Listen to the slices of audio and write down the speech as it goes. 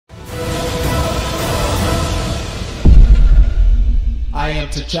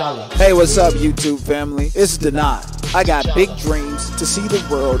T'Challa. Hey, what's up, YouTube family? It's Denai. I got big dreams to see the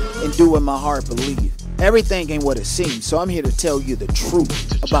world and do what my heart believes. Everything ain't what it seems, so I'm here to tell you the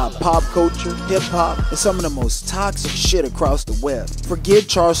truth about pop culture, hip-hop, and some of the most toxic shit across the web. Forget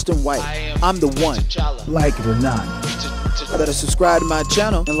Charleston White. I'm the one. Like it or not. Better subscribe to my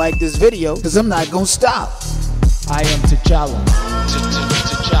channel and like this video, because I'm not gonna stop. I am T'Challa.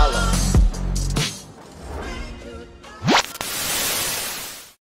 T'Challa.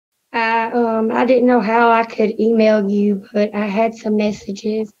 I didn't know how I could email you, but I had some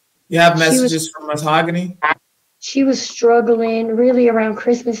messages. You have messages from Mahogany? She was struggling really around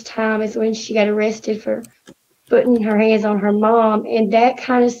Christmas time is when she got arrested for putting her hands on her mom, and that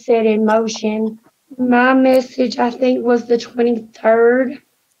kind of set in motion. My message, I think, was the 23rd.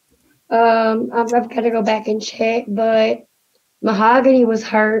 I've got to go back and check, but Mahogany was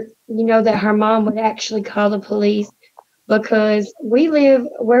hurt, that her mom would actually call the police. Because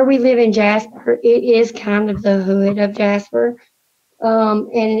where we live in Jasper, it is kind of the hood of Jasper, and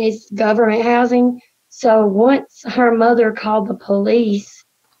it's government housing. So once her mother called the police,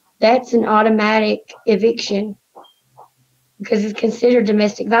 that's an automatic eviction because it's considered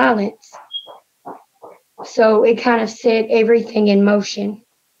domestic violence. So it kind of set everything in motion.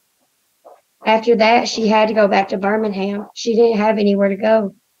 After that, she had to go back to Birmingham. She didn't have anywhere to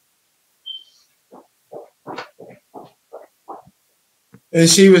go. And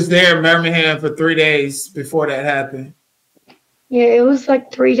she was there in Birmingham for 3 days before that happened. Yeah, it was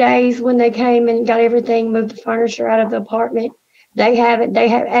like 3 days when they came and got everything, moved the furniture out of the apartment.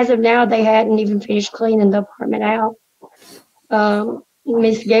 As of now, they hadn't even finished cleaning the apartment out.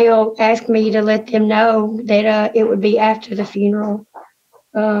 Miss Gail asked me to let them know that it would be after the funeral.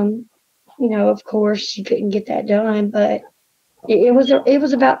 Of course, she couldn't get that done, but it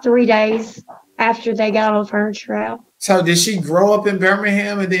was about 3 days after they got all the furniture out. So did she grow up in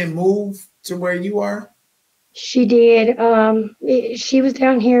Birmingham and then move to where you are? She did. She was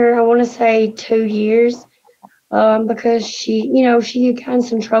down here, I want to say 2 years, because she had gotten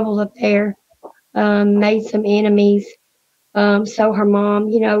some trouble up there, made some enemies. So her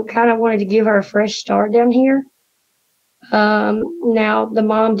mom, kind of wanted to give her a fresh start down here. Now, the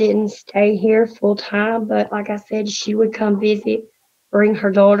mom didn't stay here full time, but like I said, she would come visit, bring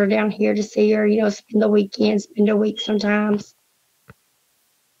her daughter down here to see her, spend the weekend, spend a week sometimes.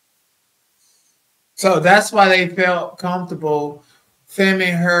 So that's why they felt comfortable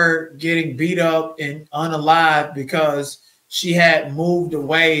filming her getting beat up and unalive, because she had moved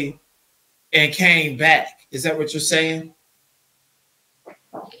away and came back. Is that what you're saying?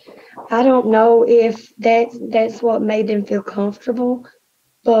 I don't know if that's what made them feel comfortable,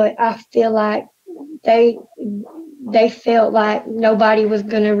 but I feel like they felt like nobody was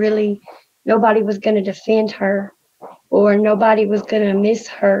going to defend her, or nobody was going to miss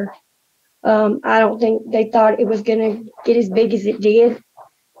her. I don't think they thought it was going to get as big as it did,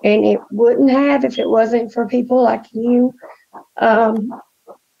 and it wouldn't have if it wasn't for people like you, other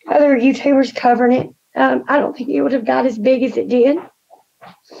YouTubers covering it. I don't think it would have got as big as it did.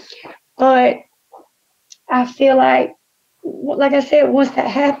 But I feel like I said, once that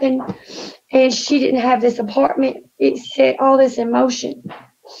happened and she didn't have this apartment, it set all this in motion.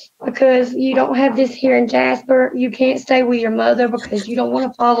 Because you don't have this here in Jasper. You can't stay with your mother because you don't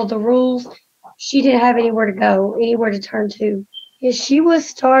want to follow the rules. She didn't have anywhere to go, anywhere to turn to. Yeah, she was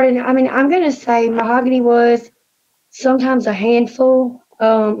starting. I'm going to say Mahogany was sometimes a handful.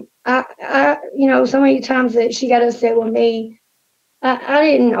 So many times that she got upset with me, I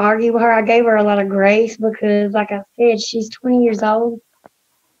didn't argue with her. I gave her a lot of grace because, like I said, she's 20 years old.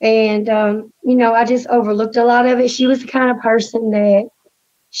 And, I just overlooked a lot of it. She was the kind of person that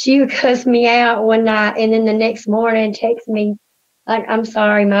she would cuss me out one night and then the next morning text me like, I'm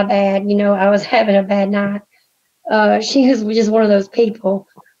sorry, my bad. I was having a bad night. She was just one of those people.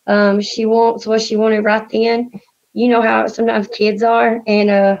 She wants what she wanted right then. You know how sometimes kids are.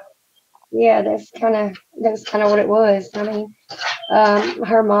 And, yeah, that's kind of what it was. I mean,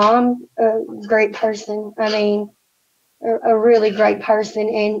 her mom, a great person. I mean, a really great person,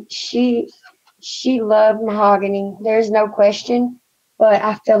 and she loved Mahogany. There's no question, but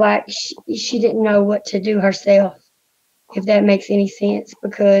I feel like she didn't know what to do herself, if that makes any sense,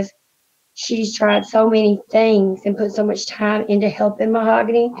 because she's tried so many things and put so much time into helping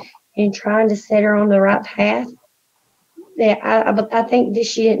Mahogany and trying to set her on the right path. Yeah, I think that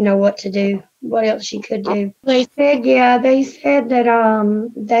she didn't know what to do, what else she could do. They said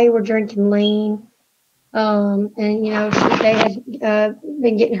that they were drinking lean, and they had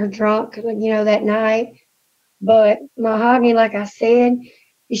been getting her drunk, that night. But Mahogany, like I said,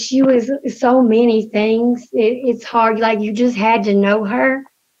 she was so many things. It's hard. Like, you just had to know her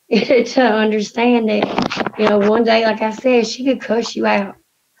to understand that, one day, like I said, she could cuss you out.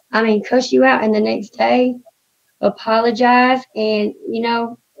 I mean, cuss you out, and the next day apologize and,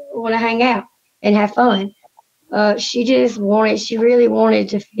 want to hang out and have fun. She really wanted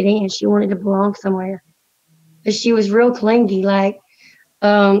to fit in. She wanted to belong somewhere. But she was real clingy. Like,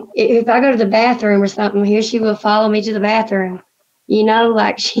 if I go to the bathroom or something, here she will follow me to the bathroom.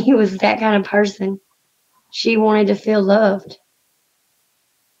 Like, she was that kind of person. She wanted to feel loved.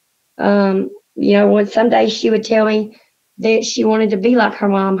 When some days she would tell me that she wanted to be like her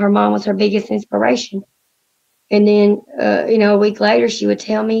mom. Her mom was her biggest inspiration. And then, a week later, she would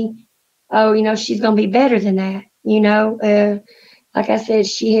tell me, oh, she's going to be better than that. Like I said,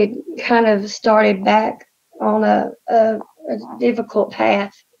 she had kind of started back on a difficult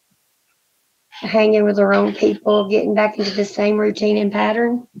path, hanging with her own people, getting back into the same routine and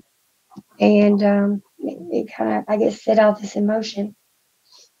pattern. And it kind of, I guess, set off this emotion.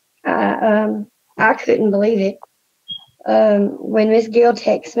 I couldn't believe it. When Miss Gill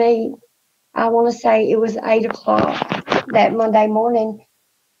texted me, I want to say it was 8 o'clock that Monday morning,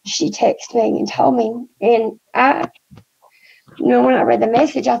 she texted me and told me. And when I read the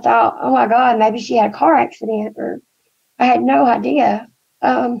message, I thought, oh my God, maybe she had a car accident, or I had no idea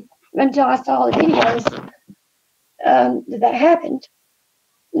until I saw the videos that happened.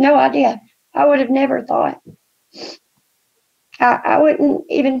 No idea. I would have never thought. I wouldn't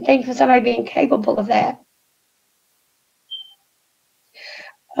even think of somebody being capable of that.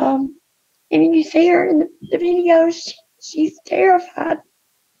 And you see her in the videos, she's terrified.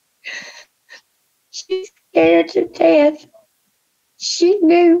 She's scared to death. She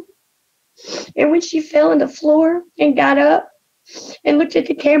knew. And when she fell on the floor and got up and looked at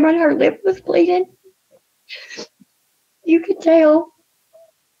the camera and her lip was bleeding, you could tell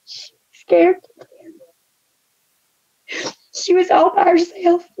she was scared to death. She was all by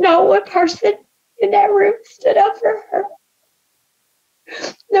herself. Not one person in that room stood up for her.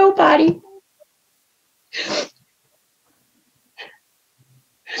 Nobody.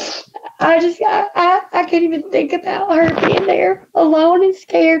 I can't even think about her being there alone and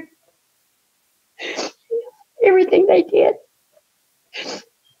scared. Everything they did.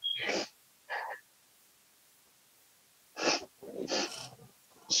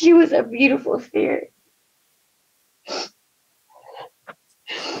 She was a beautiful spirit.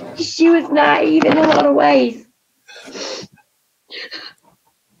 She was naive in a lot of ways.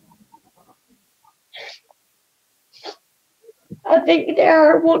 I think that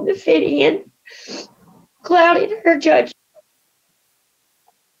her wanting to fit in clouded her judgment.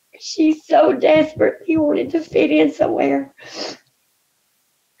 She so desperately wanted to fit in somewhere.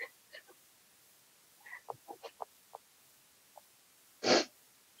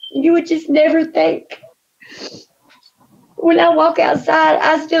 You would just never think. When I walk outside,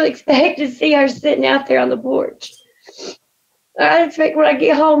 I still expect to see her sitting out there on the porch. I expect when I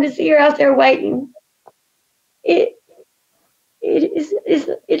get home to see her out there waiting. It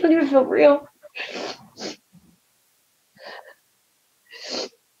don't even feel real.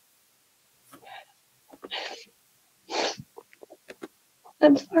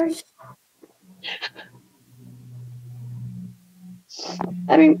 I'm sorry.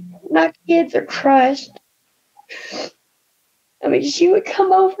 I mean, my kids are crushed. I mean, she would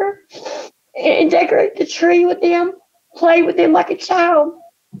come over and decorate the tree with them, play with them like a child.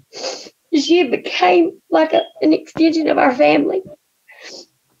 She became like an extension of our family.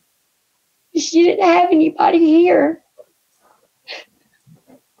 She didn't have anybody here.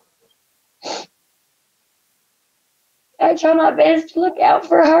 I try my best to look out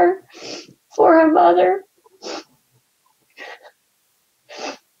for her mother.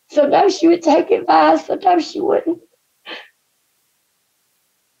 Sometimes she would take advice, sometimes she wouldn't.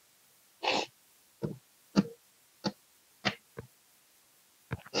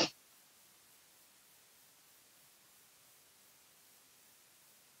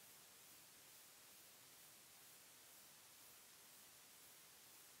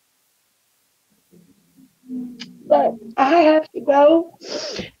 But I have to go.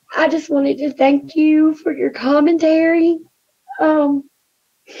 I just wanted to thank you for your commentary.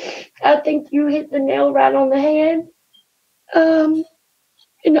 I think you hit the nail right on the head.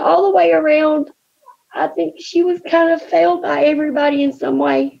 And all the way around, I think she was kind of failed by everybody in some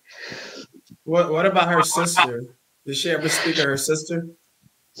way. What about her sister? Did she ever speak of her sister?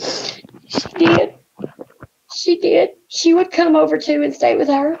 She did. She did. She would come over too and stay with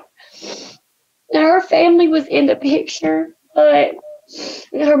her. Now, her family was in the picture, but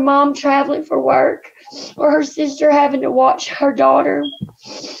her mom traveling for work or her sister having to watch her daughter.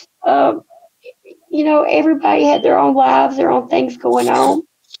 Um, you know, everybody had their own lives, their own things going on.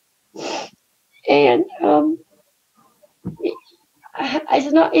 And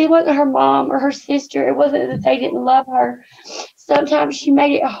it wasn't her mom or her sister. It wasn't that they didn't love her. Sometimes she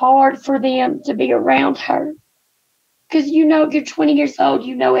made it hard for them to be around her. Because you know, you're 20 years old,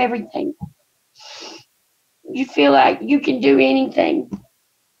 you know everything. You feel like you can do anything.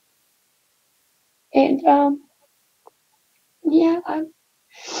 And yeah,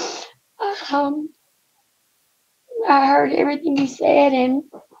 um, I heard everything you said, and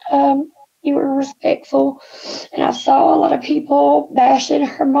you were respectful. And I saw a lot of people bashing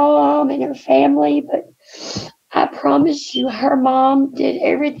her mom and her family, but I promise you, her mom did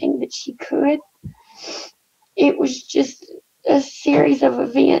everything that she could. It was just a series of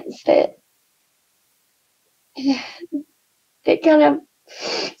events that kind of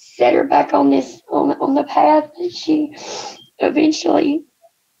set her back on on the path that she eventually,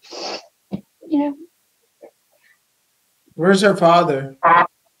 you know. Where's her father?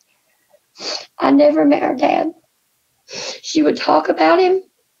 I never met her dad. She would talk about him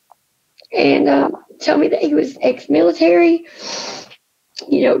and tell me that he was ex-military.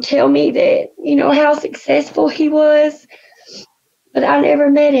 You know, tell me that, you know, how successful he was, but I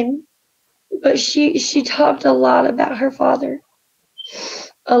never met him. But she talked a lot about her father.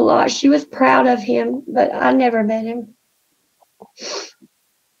 A lot. She was proud of him, but I never met him.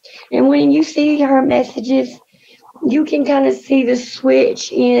 And when you see her messages, you can kind of see the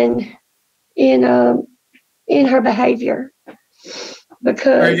switch in her behavior,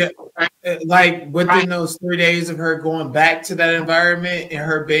 because like within those 3 days of her going back to that environment and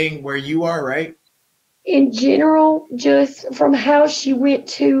her being where you are, right? In general, just from how she went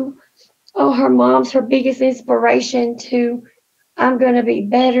to, oh, her mom's her biggest inspiration, to I'm going to be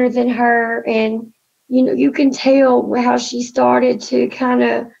better than her. And, you know, you can tell how she started to kind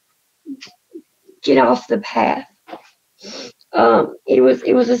of get off the path. It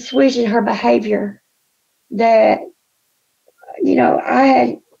was a switch in her behavior that, you know,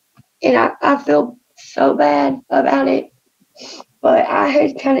 I feel so bad about it, but I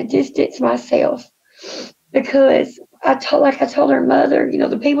had kind of distanced myself, because I told her mother, you know,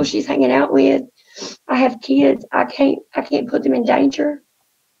 the people she's hanging out with, I have kids, I can't put them in danger,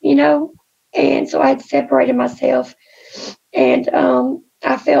 you know. And so I had separated myself, and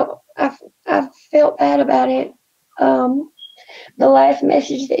I felt bad about it. The last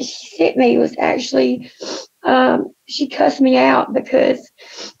message that she sent me was actually, she cussed me out because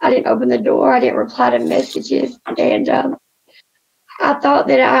I didn't open the door, I didn't reply to messages, and I thought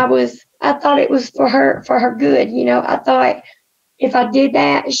it was for her good, you know. I thought if I did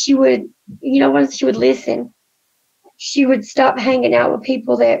that, she would, you know, once she would listen, she would stop hanging out with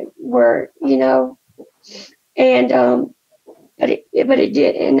people that were, you know. And but it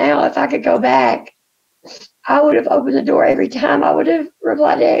did. And now if I could go back, I would have opened the door every time. I would have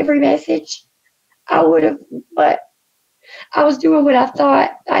replied to every message. I would have, but I was doing what I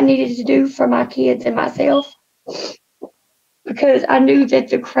thought I needed to do for my kids and myself, because I knew that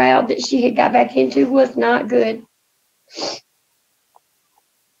the crowd that she had got back into was not good.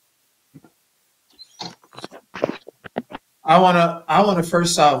 I wanna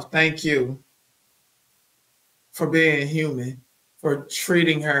first off thank you for being human, for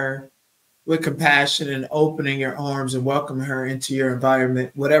treating her with compassion and opening your arms and welcoming her into your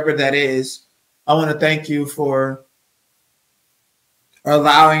environment, whatever that is. I want to thank you for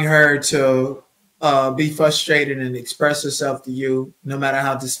allowing her to be frustrated and express herself to you, no matter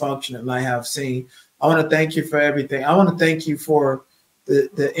how dysfunctional it might have seemed. I want to thank you for everything. I want to thank you for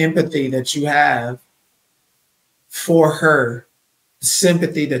the empathy that you have for her, the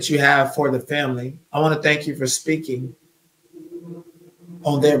sympathy that you have for the family. I want to thank you for speaking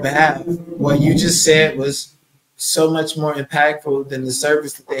on their behalf. What you just said was so much more impactful than the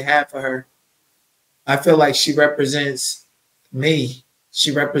service that they had for her. I feel like she represents me.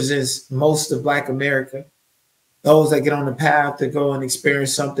 She represents most of Black America. Those that get on the path to go and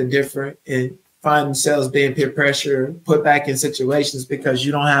experience something different and find themselves being peer pressure, put back in situations because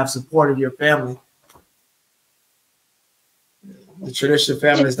you don't have support of your family. The traditional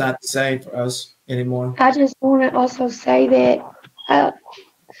family is not the same for us anymore. I just want to also say that I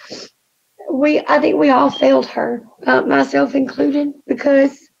think we all failed her, myself included,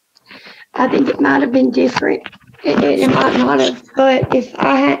 because I think it might have been different. It might not have, but if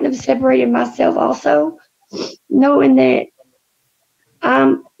I hadn't have separated myself also, knowing that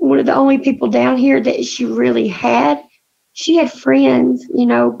I'm one of the only people down here that she really had. She had friends, you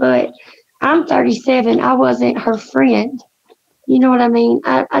know, but I'm 37. I wasn't her friend. You know what I mean?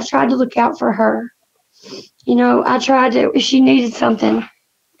 I tried to look out for her. You know, I tried to, if she needed something,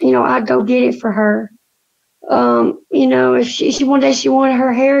 you know, I'd go get it for her. You know, if she one day she wanted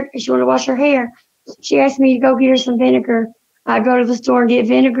her hair, she wanted to wash her hair, she asked me to go get her some vinegar. I go to the store and get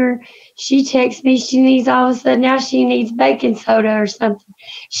vinegar. She texts me she needs, all of a sudden now she needs baking soda or something.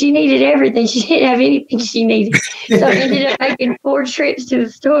 She needed everything. She didn't have anything she needed. So I ended up making 4 trips to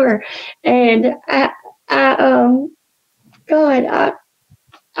the store. And God,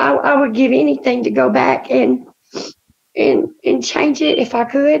 I would give anything to go back and change it if I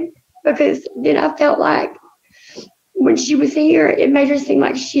could, because then I felt like when she was here, it made her seem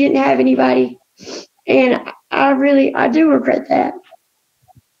like she didn't have anybody. And I do regret that.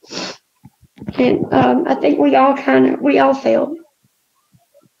 And I think we all failed.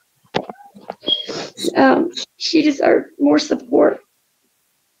 She deserved more support.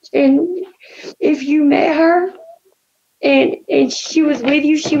 And if you met her and she was with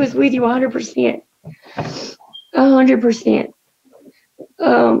you 100%. 100%.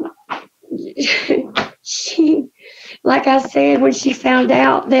 She, like I said, when she found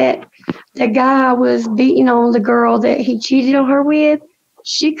out that the guy was beating on the girl that he cheated on her with,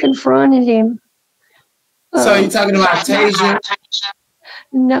 she confronted him. So you're talking about Tasia?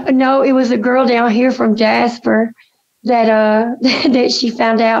 No, it was a girl down here from Jasper that that she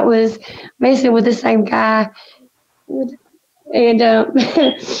found out was messing with the same guy. And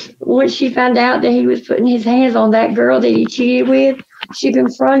when she found out that he was putting his hands on that girl that he cheated with, she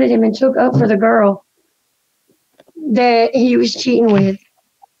confronted him and took up for the girl that he was cheating with.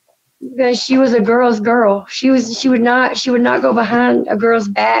 Because she was a girl's girl. She would not go behind a girl's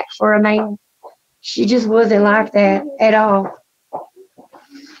back for a man. She just wasn't like that at all.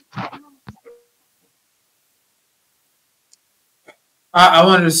 I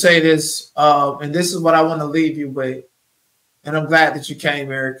wanted to say this, and this is what I want to leave you with. And I'm glad that you came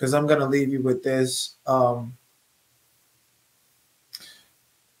here, because I'm going to leave you with this.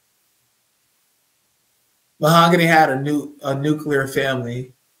 Mahogany had a nuclear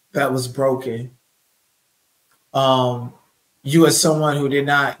family that was broken. You, as someone who did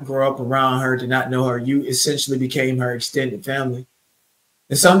not grow up around her, did not know her, you essentially became her extended family.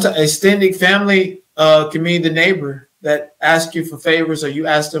 And sometimes extended family can mean the neighbor that asks you for favors or you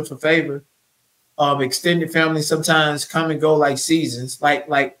ask them for favor. Extended family sometimes come and go like seasons,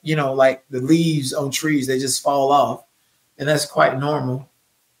 like you know, like the leaves on trees, they just fall off, and that's quite normal.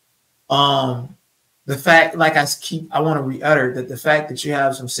 The fact, like I want to reiterate that the fact that you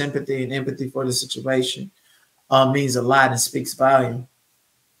have some sympathy and empathy for the situation means a lot and speaks volume.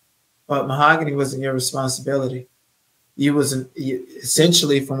 But mahogany wasn't your responsibility. You wasn't,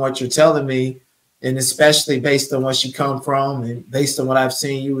 essentially, from what you're telling me, and especially based on what you come from and based on what I've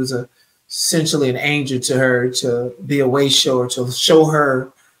seen, you was essentially an angel to her, to be a way shower, to show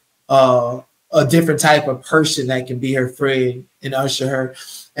her a different type of person that can be her friend and usher her.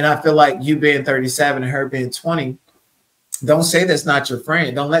 And I feel like you being 37 and her being 20, don't say that's not your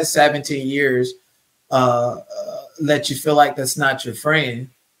friend. Don't let 17 years let you feel like that's not your friend.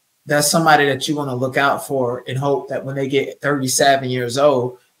 That's somebody that you want to look out for and hope that when they get 37 years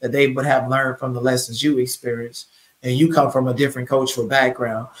old, that they would have learned from the lessons you experienced. And you come from a different cultural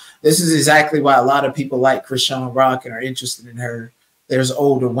background. This is exactly why a lot of people like Krishan Rock and are interested in her. There's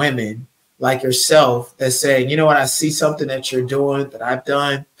older women like yourself that say, you know what, I see something that you're doing that I've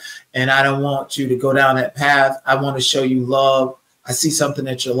done, and I don't want you to go down that path. I want to show you love. I see something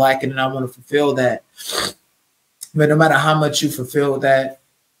that you're liking, and I want to fulfill that. But no matter how much you fulfill that,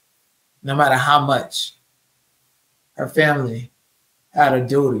 no matter how much, her family had a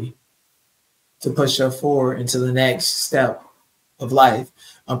duty to push her forward into the next step of life.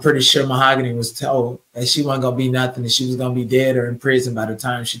 I'm pretty sure Mahogany was told that she wasn't going to be nothing, that she was going to be dead or in prison by the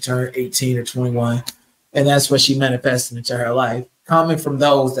time she turned 18 or 21. And that's what she manifested into her life, coming from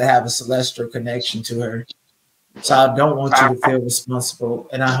those that have a celestial connection to her. So I don't want you to feel responsible.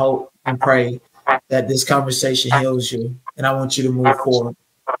 And I hope and pray that this conversation heals you. And I want you to move forward.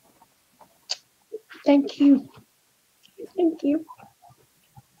 Thank you. Thank you.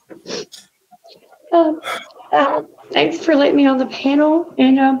 Thanks for letting me on the panel,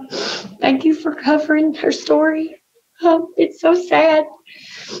 and thank you for covering her story. It's so sad.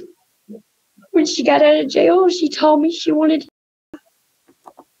 When she got out of jail, she told me she wanted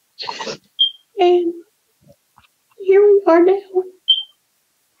to, and here we are now.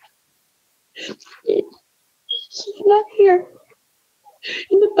 She's not here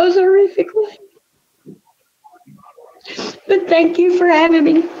in the most horrific way. But thank you for having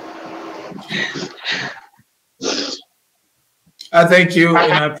me. I thank you,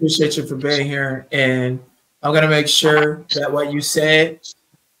 and I appreciate you for being here. And I'm going to make sure that what you said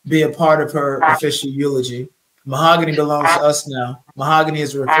be a part of her official eulogy. Mahogany belongs to us now. Mahogany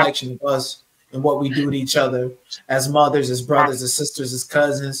is a reflection of us and what we do to each other as mothers, as brothers, as sisters, as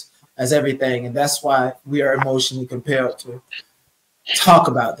cousins, as everything. And that's why we are emotionally compelled to talk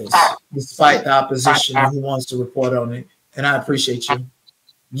about this, despite the opposition and who wants to report on it. And I appreciate you.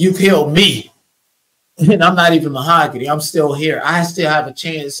 You've healed me. And I'm not even mahogany. I'm still here. I still have a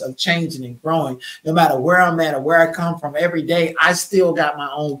chance of changing and growing. No matter where I'm at or where I come from every day, I still got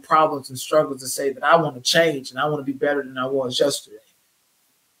my own problems and struggles to say that I want to change and I want to be better than I was yesterday.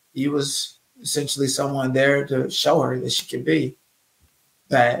 He was essentially someone there to show her that she could be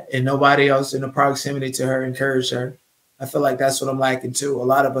that, and nobody else in the proximity to her encouraged her. I feel like that's what I'm lacking too. A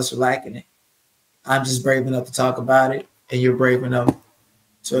lot of us are lacking it. I'm just brave enough to talk about it, and you're brave enough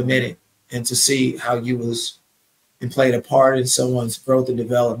to admit it and to see how you was and played a part in someone's growth and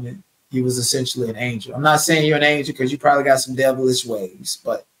development. You was essentially an angel. I'm not saying you're an angel because you probably got some devilish ways,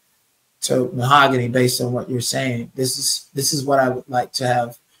 but to Mahogany, based on what you're saying, this is what I would like to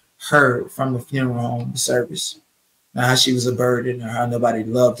have heard from the funeral home service. Not how she was a burden or how nobody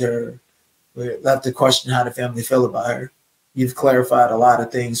loved her. We left to question how the family feel about her. You've clarified a lot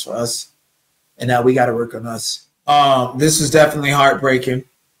of things for us, and now we got to work on us. This is definitely heartbreaking.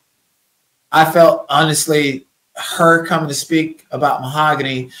 I felt, honestly, her coming to speak about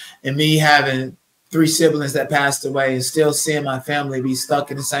Mahogany and me having 3 siblings that passed away and still seeing my family be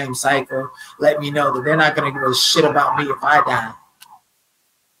stuck in the same cycle, let me know that they're not going to give a shit about me if I die.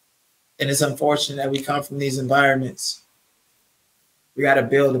 And it's unfortunate that we come from these environments. We got to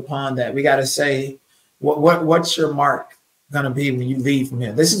build upon that. We got to say, what's your mark going to be when you leave from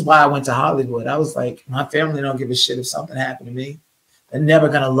here? This is why I went to Hollywood. I was like, my family don't give a shit if something happened to me. They're never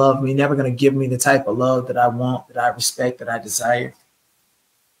going to love me, never going to give me the type of love that I want, that I respect, that I desire.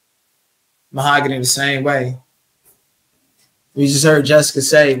 Mahogany the same way. We just heard Jessica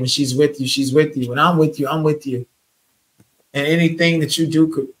say, when she's with you, she's with you. When I'm with you, I'm with you. And anything that you do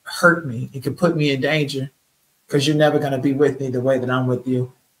could hurt me. It could put me in danger because you're never going to be with me the way that I'm with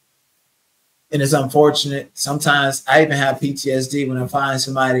you. And it's unfortunate. Sometimes I even have PTSD when I find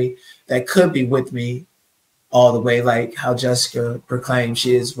somebody that could be with me all the way, like how Jessica proclaimed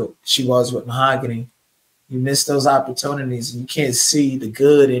she was with Mahogany. You miss those opportunities and you can't see the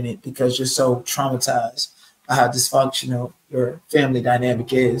good in it because you're so traumatized by how dysfunctional your family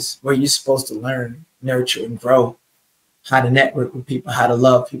dynamic is, where you're supposed to learn, nurture, and grow, how to network with people, how to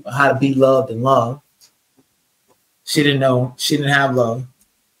love people, how to be loved and loved. She didn't know. She didn't have love.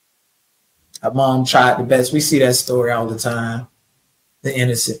 Her mom tried the best. We see that story all the time. The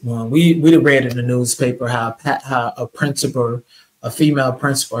innocent one. We read in the newspaper how a principal, a female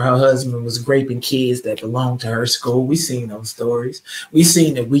principal, her husband was raping kids that belonged to her school. We seen those stories. We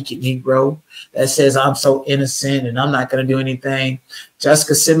seen the wicked Negro that says, I'm so innocent and I'm not going to do anything.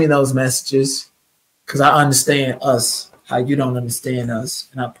 Jessica, send me those messages because I understand us, how you don't understand us.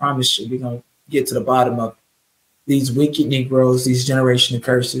 And I promise you, we're going to get to the bottom of these wicked Negroes, these generational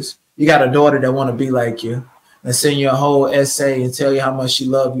curses. You got a daughter that want to be like you and send you a whole essay and tell you how much she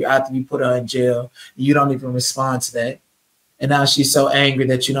loved you after you put her in jail. You don't even respond to that. And now she's so angry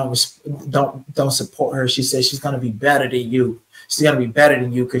that you don't support her. She says she's going to be better than you. She's going to be better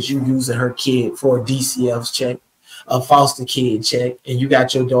than you because you using her kid for a DCF's check, a foster kid check, and you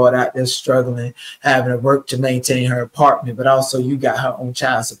got your daughter out there struggling, having to work to maintain her apartment, but also you got her own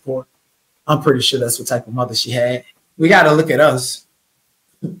child support. I'm pretty sure that's what type of mother she had. We got to look at us.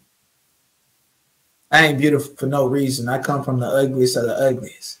 I ain't beautiful for no reason. I come from the ugliest of the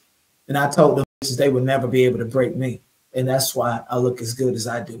ugliest. And I told them they would never be able to break me. And that's why I look as good as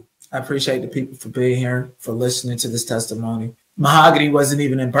I do. I appreciate the people for being here, for listening to this testimony. Mahogany wasn't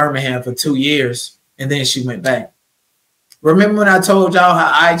even in Birmingham for 2 years, and then she went back. Remember when I told y'all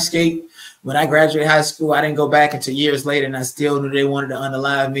how I escaped? When I graduated high school, I didn't go back until years later, and I still knew they wanted to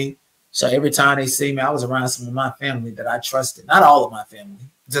unalive me. So every time they see me, I was around some of my family that I trusted. Not all of my family,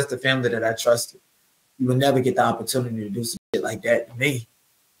 just the family that I trusted. You would never get the opportunity to do some shit like that to me.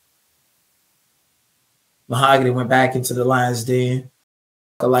 Mahogany went back into the lion's den.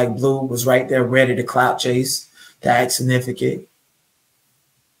 Like Blue was right there ready to clout chase, to act significant,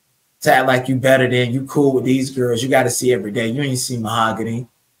 to act like you better than, you cool with these girls. You got to see every day. You ain't seen Mahogany.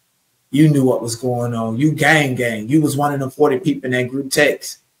 You knew what was going on. You gang. You was one of the 40 people in that group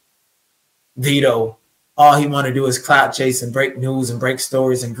text. Vito, all he want to do is clout chase and break news and break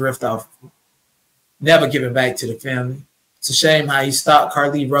stories and grift off. Never giving back to the family. It's a shame how he stopped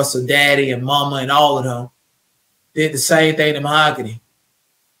Carly Russell, daddy and mama and all of them. Did the same thing to Mahogany.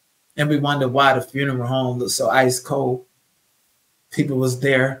 And we wonder why the funeral home looked so ice cold. People was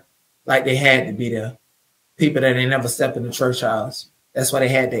there like they had to be there. People that ain't never stepped in the church house. That's why they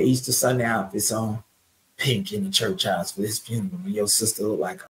had their Easter Sunday outfits on, pink in the church house for his funeral. And your sister looked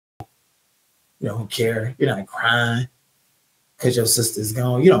like, you know, who care? You're not crying because your sister's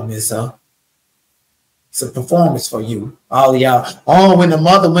gone. You don't miss her. It's a performance for you. All of y'all. Oh, when the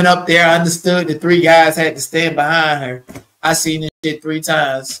mother went up there, I understood the 3 guys had to stand behind her. I seen this shit 3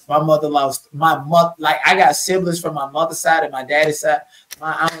 times. My mother lost my mother. Like, I got siblings from my mother's side and my daddy's side.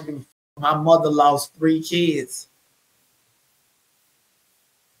 My mother lost 3 kids.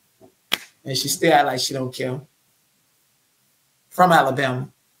 And she still act like she don't care. From Alabama.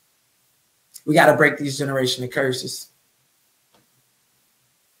 We got to break these generational curses.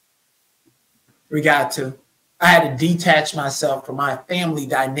 We got to. I had to detach myself from my family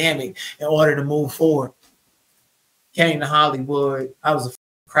dynamic in order to move forward. Came to Hollywood. I was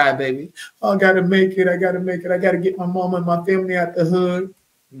a crybaby. Oh, I got to make it. I got to make it. I got to get my mama and my family out the hood.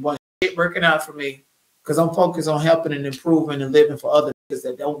 But shit working out for me because I'm focused on helping and improving and living for others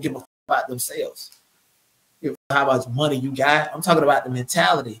that don't give a fuck about themselves. Give a fuck how much money you got. I'm talking about the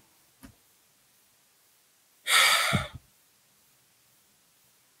mentality.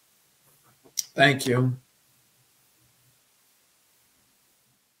 Thank you.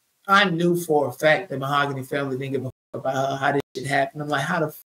 I knew for a fact that Mahogany family didn't give a fuck about how this shit happened. I'm like, how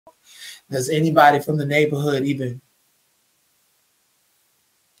the fuck does anybody from the neighborhood even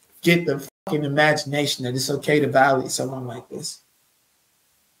get the fucking imagination that it's okay to violate someone like this?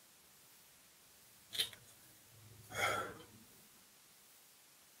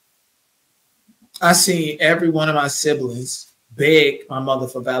 I seen every one of my siblings beg my mother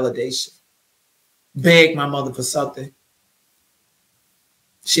for validation, beg my mother for something.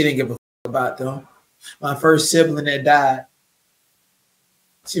 She didn't give a fuck about them. My first sibling that died,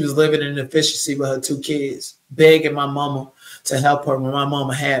 she was living in efficiency with her 2 kids, begging my mama to help her when my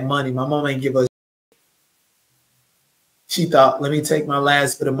mama had money. My mama ain't give her. She thought, let me take my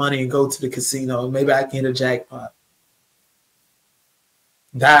last bit of money and go to the casino. Maybe I can hit a jackpot.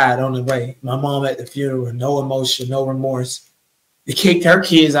 Died on the way. My mom at the funeral, no emotion, no remorse. They kicked her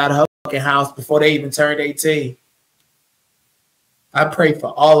kids out of her fucking house before they even turned 18. I pray for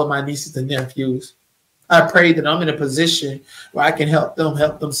all of my nieces and nephews. I pray that I'm in a position where I can help them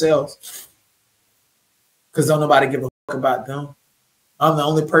help themselves. Because don't nobody give a fuck about them. I'm the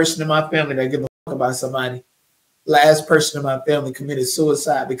only person in my family that give a fuck about somebody. Last person in my family committed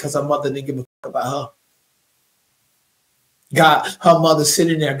suicide because her mother didn't give a fuck about her. God, her mother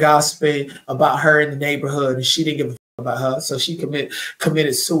sitting there gossiping about her in the neighborhood, and she didn't give a fuck about her. So she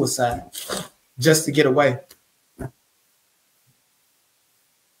committed suicide just to get away.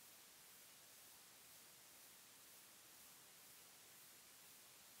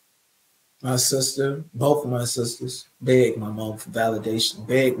 My sister, both of my sisters, begged my mom for validation,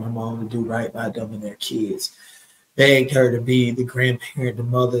 begged my mom to do right by them and their kids, begged her to be the grandparent, the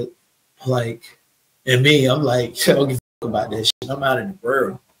mother, like, and me, I'm like, I don't give a fuck about that shit. I'm out in the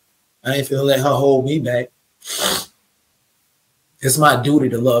world. I ain't finna let her hold me back. It's my duty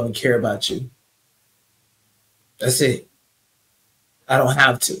to love and care about you. That's it. I don't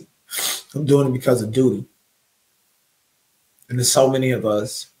have to. I'm doing it because of duty. And there's so many of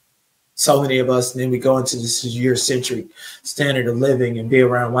us, and then we go into this Eurocentric standard of living and be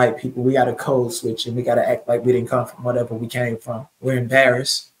around white people. We got to code switch and we got to act like we didn't come from whatever we came from. We're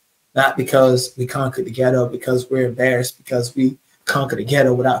embarrassed, not because we conquered the ghetto, because we're embarrassed because we conquered the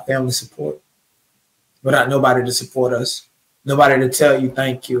ghetto without family support, without nobody to support us, nobody to tell you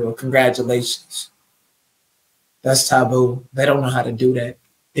thank you or congratulations. That's taboo. They don't know how to do that.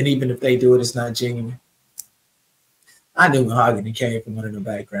 And even if they do it, it's not genuine. I knew Mahogany came from one of the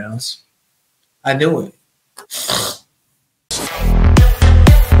backgrounds. I knew it.